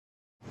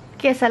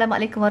Okay,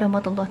 Assalamualaikum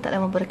warahmatullahi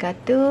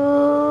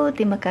wabarakatuh.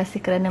 Terima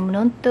kasih kerana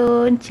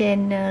menonton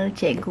channel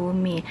Cikgu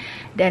Umi.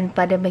 Dan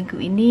pada minggu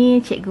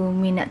ini Cikgu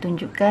Umi nak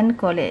tunjukkan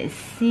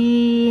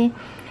koleksi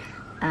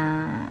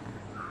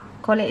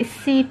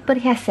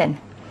perhiasan.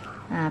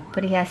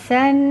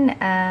 Perhiasan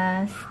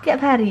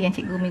setiap hari yang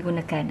Cikgu Umi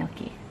gunakan.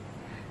 Okey,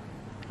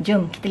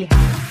 jom kita lihat.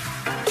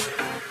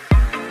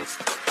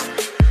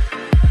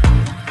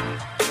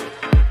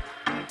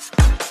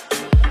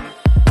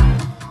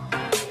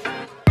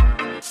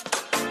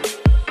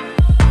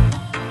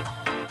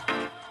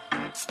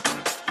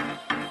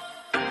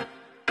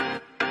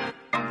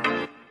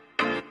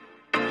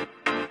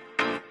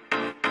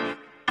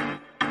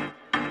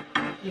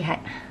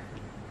 Lihat.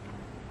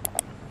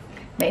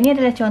 Baik, ini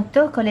adalah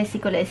contoh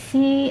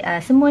koleksi-koleksi.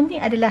 Semua ni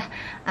adalah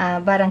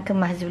barang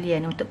kemas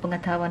Zhulian untuk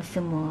pengetahuan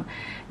semua.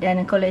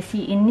 Dan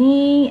koleksi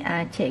ini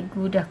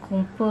cikgu dah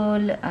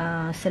kumpul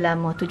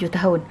selama 7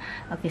 tahun.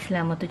 Okey,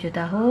 selama 7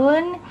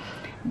 tahun.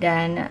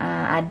 Dan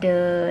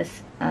ada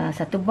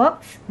satu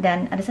box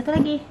dan ada satu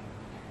lagi.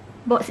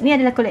 Box ni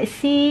adalah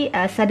koleksi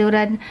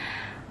saduran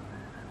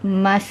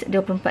emas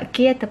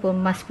 24K ataupun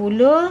emas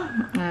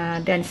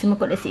 10, dan semua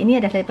koleksi ini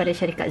adalah daripada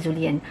syarikat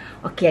Zhulian.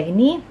 Okey, hari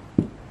ni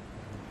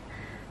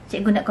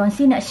cikgu nak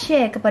kongsi, nak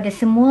share kepada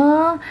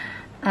semua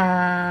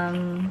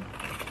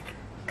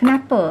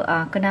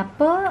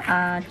kenapa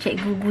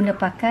cikgu guna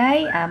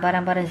pakai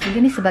barang-barang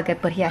Zhulian ni sebagai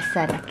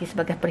perhiasan. Okey,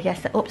 sebagai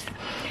perhiasan.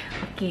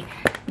 Okey.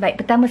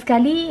 Baik, pertama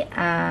sekali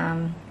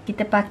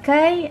kita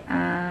pakai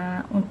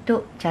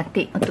untuk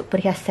cantik, untuk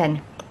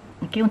perhiasan.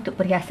 Okey, untuk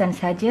perhiasan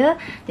saja.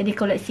 Jadi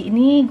koleksi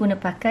ini guna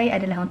pakai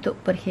adalah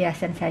untuk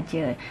perhiasan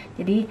saja.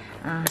 Jadi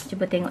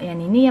cuba tengok yang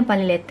ini yang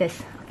paling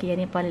latest. Okey, yang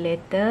ini paling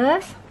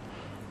latest.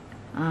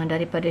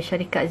 Daripada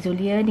syarikat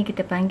Zhulian ni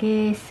kita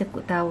panggil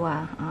sekut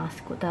tawa.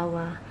 Sekut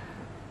tawa.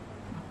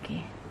 Okey.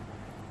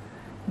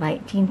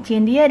 Baik,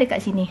 cincin dia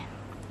dekat sini.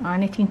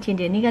 Ni cincin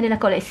dia. Ni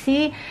adalah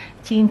koleksi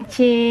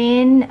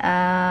cincin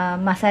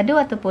emas sadu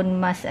ataupun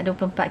emas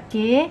 24K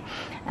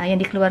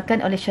yang dikeluarkan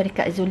oleh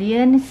syarikat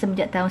Zhulian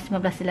sejak tahun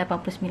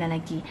 1989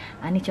 lagi.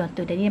 Ni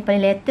contoh. Jadi yang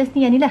paling latest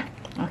ni yang ni lah.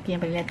 Okey, yang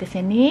paling latest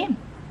yang ni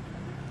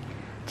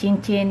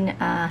cincin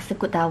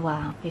sekut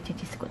tawa. Okey,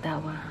 cincin sekut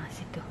tawa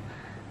situ.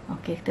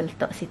 Okey, kita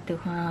letak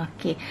situ.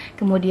 Okey.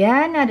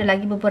 Kemudian ada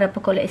lagi beberapa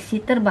koleksi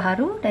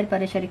terbaru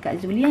daripada syarikat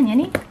Zhulian. Yang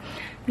ni,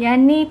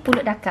 yang ni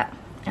pulut dakap.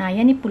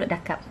 Yang ni pulut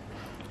dakap.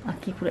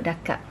 Okey, pulut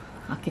dakap.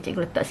 Okey,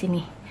 cikgu letak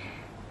sini.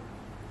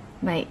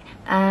 Baik.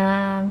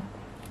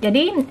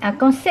 Jadi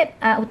konsep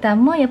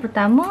utama yang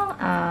pertama,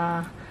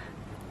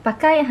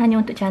 pakai hanya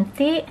untuk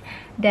cantik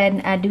dan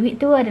duit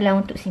tu adalah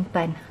untuk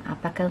simpan.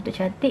 Pakai untuk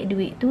cantik,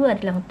 duit tu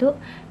adalah untuk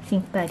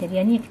simpan. Jadi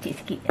yang ni kecil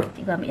sikit.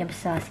 Cikgu ambil yang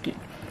besar sikit.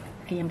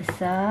 Okey, yang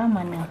besar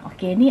mana?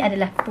 Okey, ni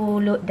adalah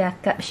pulut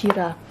dakap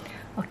syira.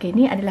 Okey,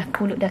 ni adalah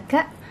pulut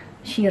dakap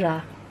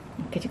syira.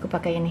 Okey, cikgu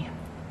pakai yang ni.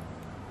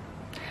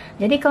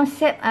 Jadi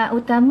konsep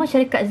utama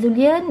syarikat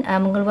Zhulian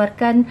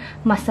mengeluarkan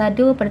emas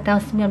sadu pada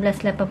tahun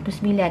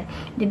 1989.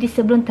 Jadi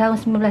sebelum tahun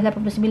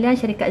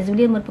 1989, syarikat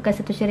Zhulian merupakan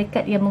satu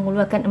syarikat yang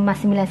mengeluarkan emas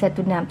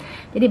 916.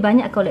 Jadi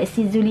banyak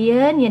koleksi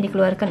Zhulian yang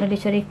dikeluarkan oleh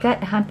syarikat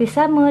hampir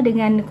sama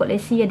dengan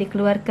koleksi yang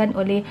dikeluarkan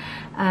oleh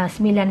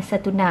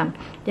 916.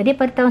 Jadi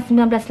pada tahun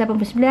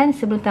 1989,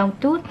 sebelum tahun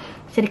tu,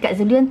 syarikat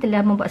Zhulian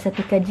telah membuat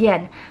satu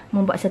kajian.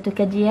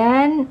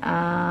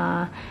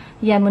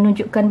 Yang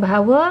menunjukkan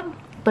bahawa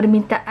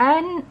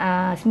permintaan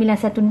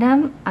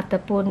 916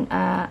 ataupun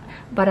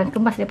barang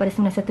kemas daripada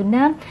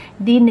 916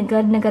 di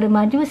negara-negara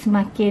maju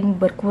semakin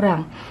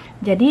berkurang.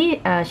 Jadi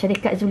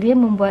syarikat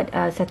Zhulian membuat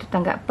satu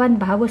tanggapan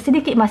bahawa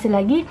sedikit masa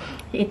lagi,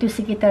 iaitu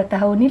sekitar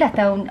tahun ni lah,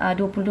 tahun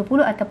 2020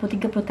 ataupun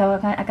 30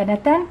 tahun akan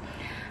datang,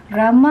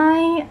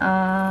 ramai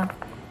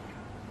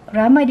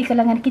di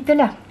kalangan kita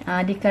lah,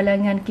 di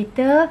kalangan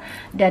kita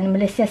dan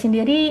Malaysia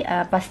sendiri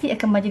pasti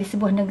akan menjadi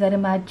sebuah negara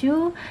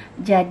maju.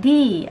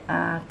 Jadi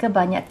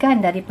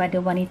kebanyakan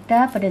daripada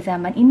wanita pada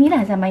zaman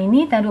inilah, zaman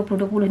ini tahun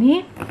 2020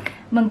 ni,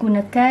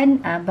 menggunakan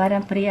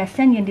barang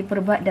perhiasan yang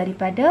diperbuat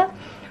daripada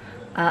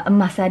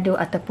emas sadu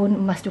ataupun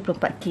emas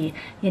 24K.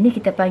 Yang ni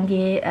kita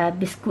panggil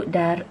biskut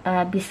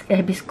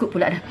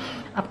pula dah.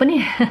 Apa ni?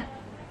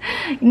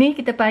 Ini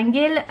kita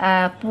panggil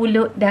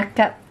pulut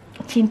dakap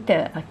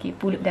cinta. Okey,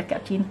 pulut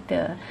dakap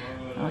cinta.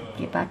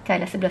 Okey,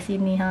 pakailah sebelah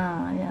sini.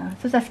 Ya.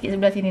 Susah sikit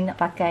sebelah sini nak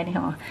pakai ni.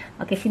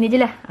 Okey, sini je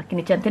lah. Okey,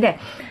 ni contoh dia.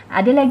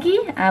 Ada lagi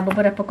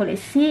beberapa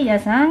koleksi yang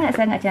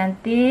sangat-sangat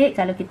cantik.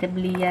 Kalau kita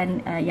beli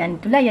yang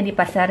itulah yang di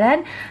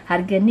pasaran,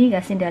 harga ni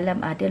rasanya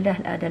adalah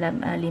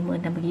dalam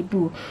 5-6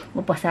 ribu.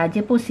 Berapa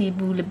saja pun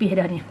 1000 lebih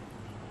dah ni.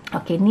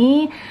 Okey,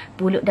 ni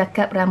pulut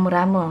dakap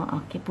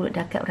rama-rama. Okey, pulut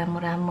dakap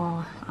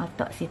rama-rama.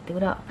 Letak situ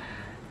dah.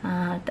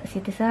 Tak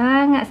situ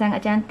sangat-sangat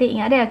cantik.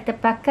 Ingat dia, kita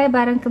pakai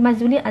barang kemas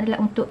Zhulian adalah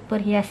untuk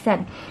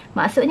perhiasan.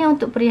 Maksudnya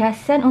untuk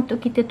perhiasan,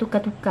 untuk kita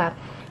tukar-tukar.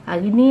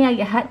 Hari ni,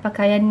 hari Ahad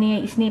pakaian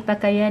ni, Isnin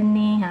pakaian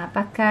ni.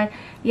 Pakai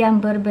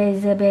yang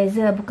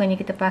berbeza-beza. Bukannya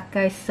kita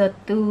pakai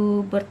satu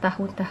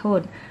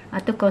bertahun-tahun.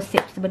 Itu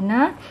konsep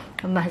sebenar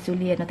emas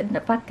Zhulian. Tak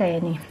nak pakai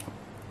yang ni.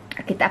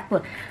 Okey, tak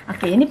apa.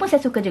 Okey, ini pun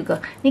saya suka juga.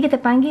 Ni kita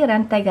panggil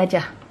rantai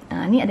gajah.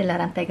 Ni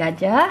adalah rantai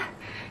gajah.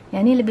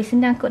 Yang ni lebih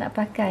senang kot nak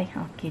pakai.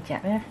 Okey, jap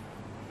ya.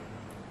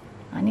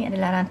 Ni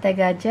adalah rantai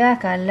gajah.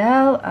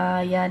 Kalau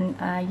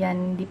yang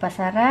di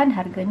pasaran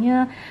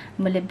harganya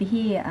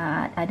melebihi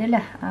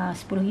adalah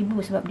 10,000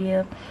 sebab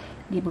dia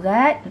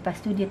berat,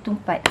 lepas tu dia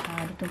tumpat.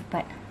 Dia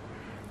tumpat.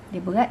 Dia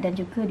berat dan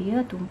juga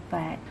dia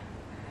tumpat.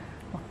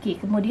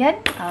 Okey,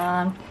 kemudian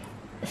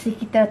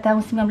sekitar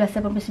tahun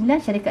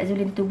 1989 syarikat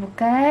Zhulian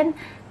ditubuhkan.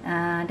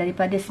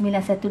 Daripada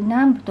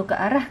 916 bertukar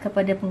arah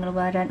kepada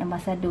pengeluaran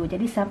emas sado.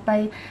 Jadi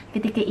sampai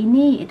ketika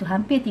ini, iaitu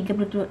hampir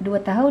 32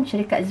 tahun,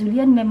 syarikat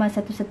Zhulian memang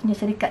satu-satunya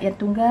syarikat yang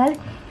tunggal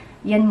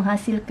yang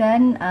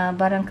menghasilkan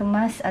barang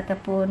kemas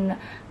ataupun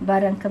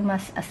barang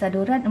kemas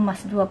saduran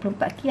emas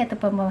 24K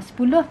ataupun emas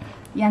 10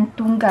 yang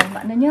tunggal.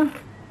 Maknanya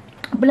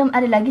belum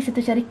ada lagi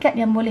satu syarikat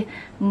yang boleh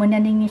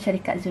menandingi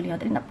syarikat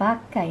Zhulian. Tadi nak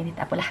pakai ni,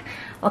 tak apalah.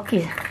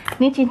 Okey,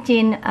 ni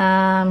cincin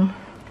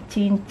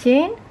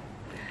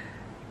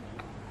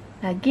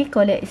lagi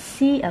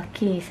koleksi.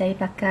 Okey, saya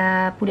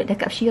pakai pulut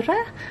dakap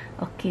syirah.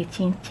 Okey,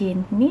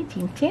 cincin ni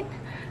cincin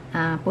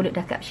pulut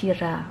dakap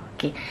syirah.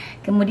 Okey.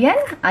 Kemudian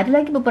ada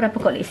lagi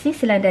beberapa koleksi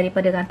selain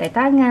daripada rantai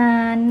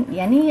tangan.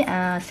 Yang ni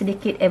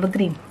sedikit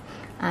evergreen.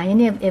 Yang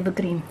ni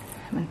evergreen.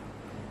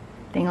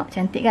 Tengok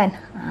cantik kan?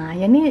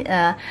 Yang ni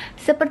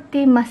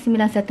seperti emas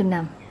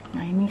 916.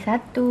 Ini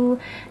satu.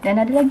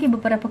 Dan ada lagi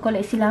beberapa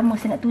koleksi lama.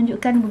 Saya nak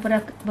tunjukkan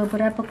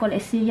beberapa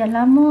koleksi yang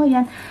lama,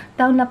 yang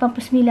tahun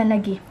 89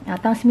 lagi,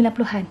 tahun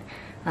 90-an.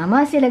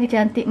 Masih lagi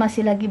cantik,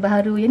 masih lagi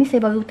baharu. Yang ni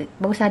saya baru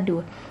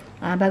sadu.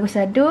 Baru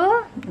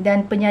sadu,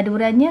 dan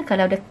penyadurannya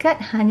kalau dekat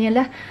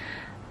hanyalah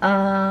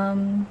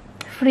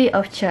free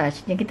of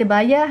charge. Yang kita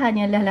bayar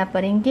hanyalah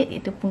RM8,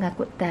 itu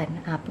pengangkutan.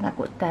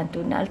 Pengangkutan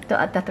tu nak letak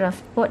atas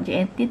transport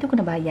JNT tu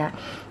kena bayar.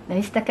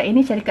 Jadi setakat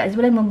ini syarikat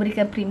Zhulian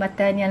memberikan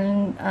perkhidmatan yang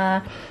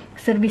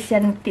servis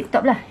yang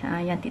tip-top lah,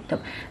 yang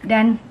tip-top.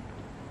 Dan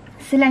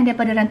selain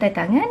daripada rantai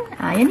tangan,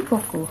 yang ni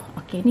koko.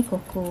 Okey, ni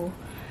koko.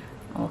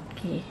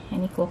 Okey,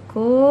 yang ni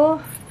koko.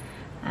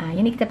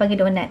 Yang ni kita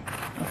panggil donat.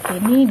 Okey,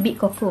 ni big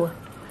koko.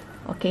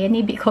 Okey, yang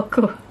ni big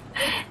koko.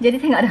 Jadi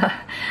tengok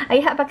dah.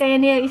 Hari Ahad pakai yang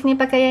ni, hari Isnin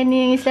pakai yang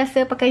ni, hari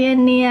Selasa pakai yang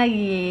ni,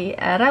 hari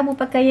Rabu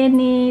pakai yang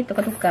ni,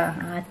 tukar-tukar.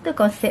 Itu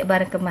konsep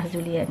barang kemas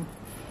Zhulian.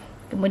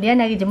 Kemudian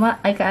hari Jumaat,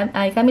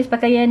 hari Khamis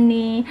pakai yang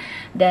ni,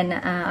 dan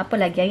apa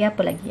lagi,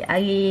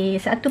 hari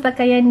Sabtu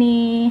pakai yang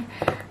ni,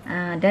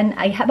 dan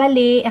hari Ahad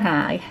balik,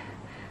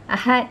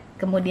 Ahad,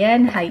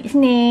 kemudian hari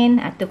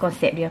Isnin. Itu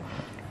konsep dia.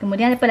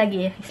 Kemudian apa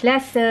lagi, hari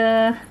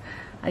Selasa,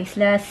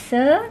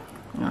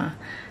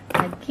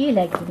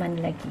 lagi mana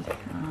lagi,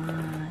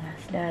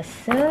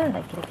 Selasa,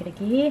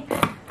 lagi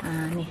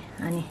ni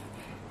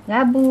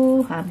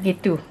Rabu,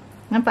 begitu.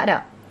 Nampak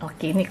tak?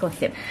 Okey, ni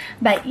konsep.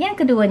 Baik, yang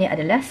keduanya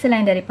adalah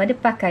selain daripada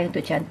pakai untuk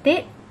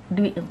cantik,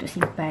 duit untuk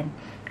simpan.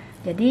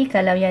 Jadi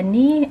kalau yang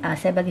ni,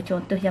 saya bagi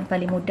contoh yang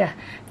paling mudah.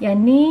 Yang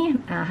ni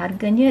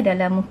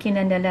harganya mungkin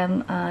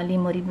dalam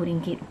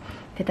RM5,000.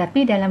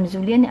 Tetapi dalam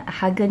Zhulian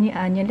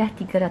harganya hanyalah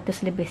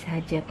 300 lebih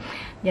sahaja.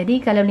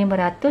 Jadi kalau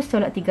 500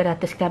 tolak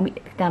 300,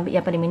 kita ambil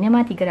yang paling minimum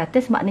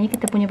 300, maknanya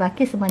kita punya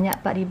baki sebanyak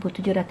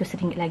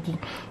RM4,700 lagi.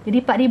 Jadi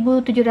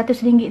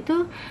RM4,700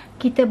 itu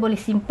kita boleh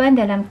simpan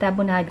dalam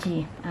tabung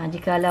haji.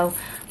 Jikalau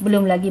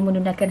belum lagi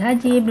menggunakan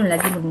haji, belum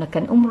lagi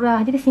menggunakan umrah,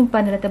 jadi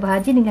simpan dalam tabung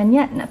haji dengan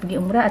niat nak pergi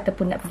umrah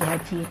ataupun nak pergi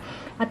haji.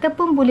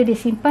 Ataupun boleh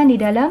disimpan di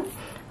dalam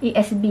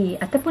ESB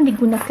ataupun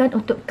digunakan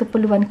untuk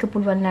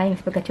keperluan-keperluan lain,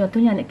 sebagai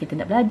contohnya anak kita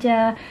nak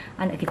belajar,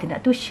 anak kita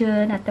nak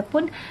tuition,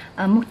 ataupun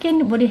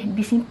mungkin boleh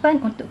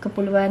disimpan untuk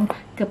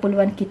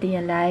keperluan kita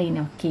yang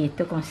lain. Okey,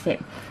 itu konsep.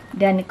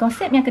 Dan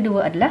konsep yang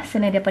kedua adalah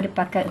selain daripada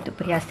pakai untuk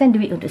perhiasan,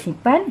 duit untuk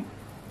simpan,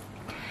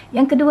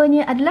 yang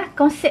keduanya adalah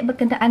konsep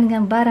berkenaan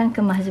dengan barang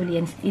kemas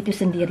Zhulian itu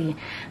sendiri.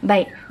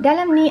 Baik,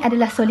 dalam ni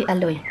adalah solid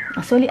alloy.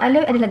 Solid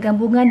alloy adalah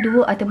gabungan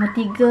 2 ataupun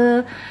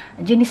 3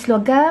 jenis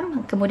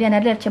logam, kemudian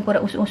adalah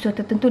campuran unsur-unsur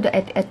tertentu dan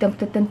atom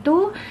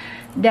tertentu,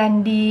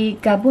 dan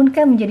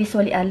digabungkan menjadi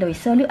solid alloy.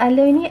 Solid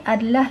alloy ni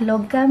adalah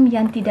logam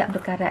yang tidak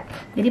berkarat.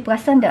 Jadi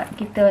perasan tak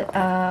kita,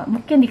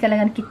 mungkin di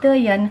kalangan kita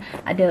yang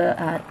ada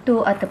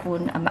tok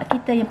ataupun mak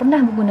kita yang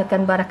pernah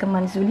menggunakan barang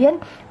kemas Zhulian,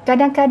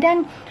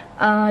 kadang-kadang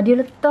dia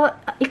letak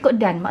ikut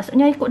dan,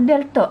 maksudnya ikut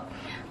dan letak.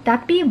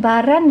 Tapi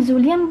barang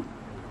Zhulian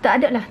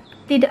tak ada lah,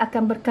 tidak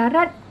akan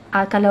berkarat.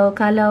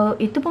 Kalau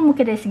itu pun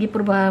mungkin dari segi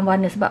perubahan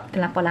warna sebab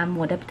terlampau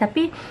lama.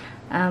 Tapi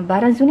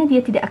barang Zhulian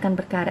dia tidak akan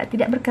berkarat.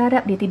 Tidak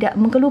berkarat, dia tidak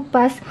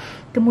mengelupas,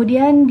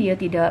 kemudian dia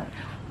tidak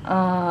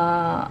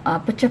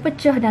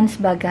pecah-pecah dan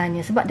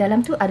sebagainya. Sebab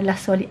dalam tu adalah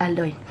solid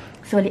alloy.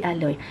 Solid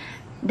alloy.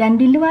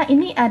 Dan di luar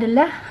ini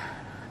adalah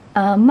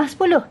emas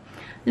 10.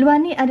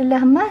 Luar ni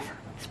adalah emas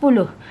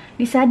 10.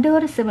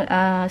 Disadur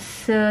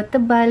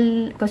setebal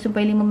 0.5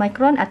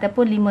 mikron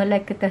ataupun 5 helai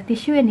kertas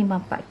tisu yang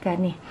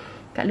dimanfaatkan ni.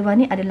 Kat luar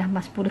ni adalah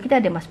emas 10.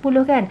 Kita ada emas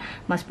 10 kan.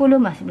 Emas 10,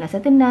 emas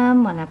 916,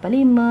 emas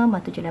 85,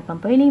 emas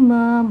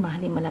 78.5, emas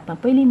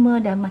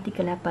 58.5 dan emas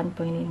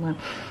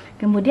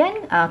 38.5. Kemudian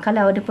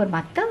kalau ada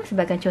permata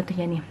sebagai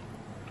contohnya ni.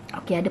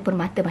 Okey, ada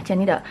permata macam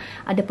ni tak?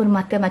 Ada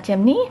permata macam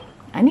ni.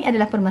 Ni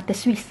adalah permata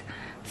Swiss.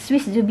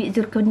 Swiss Zubit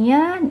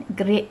Zirconia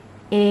grade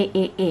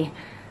AAA.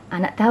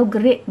 Nak tahu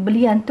grade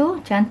belian tu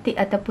cantik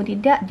ataupun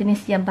tidak,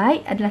 jenis yang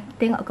baik adalah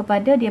tengok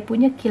kepada dia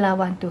punya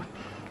kilauan tu.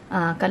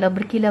 Kalau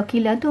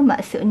berkilau-kilau tu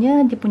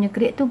maksudnya dia punya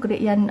grade tu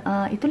grade yang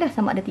itulah,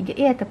 sama ada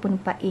 3A ataupun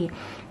 4A.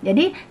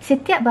 Jadi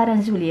setiap barang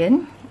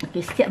Zhulian,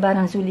 setiap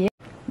barang Zhulian,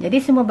 jadi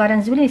semua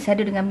barang Zhulian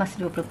disadu dengan emas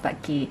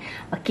 24K.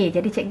 Okey,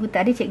 jadi cikgu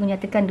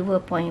nyatakan 2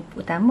 poin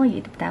utama,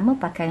 iaitu pertama,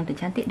 pakai untuk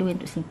cantik, 2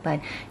 untuk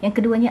simpan.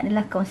 Yang keduanya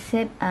adalah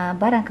konsep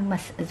barang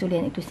kemas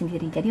Zhulian itu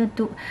sendiri. Jadi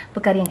untuk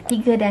perkara yang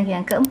ketiga dan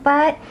yang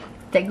keempat,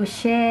 cikgu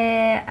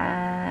share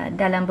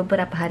dalam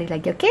beberapa hari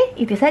lagi. Okey,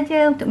 itu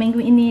saja untuk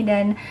minggu ini,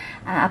 dan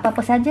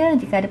apa-apa saja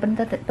jika ada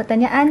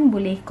pertanyaan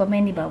boleh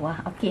komen di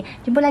bawah. Okey,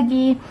 jumpa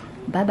lagi.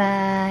 Bye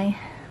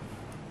bye.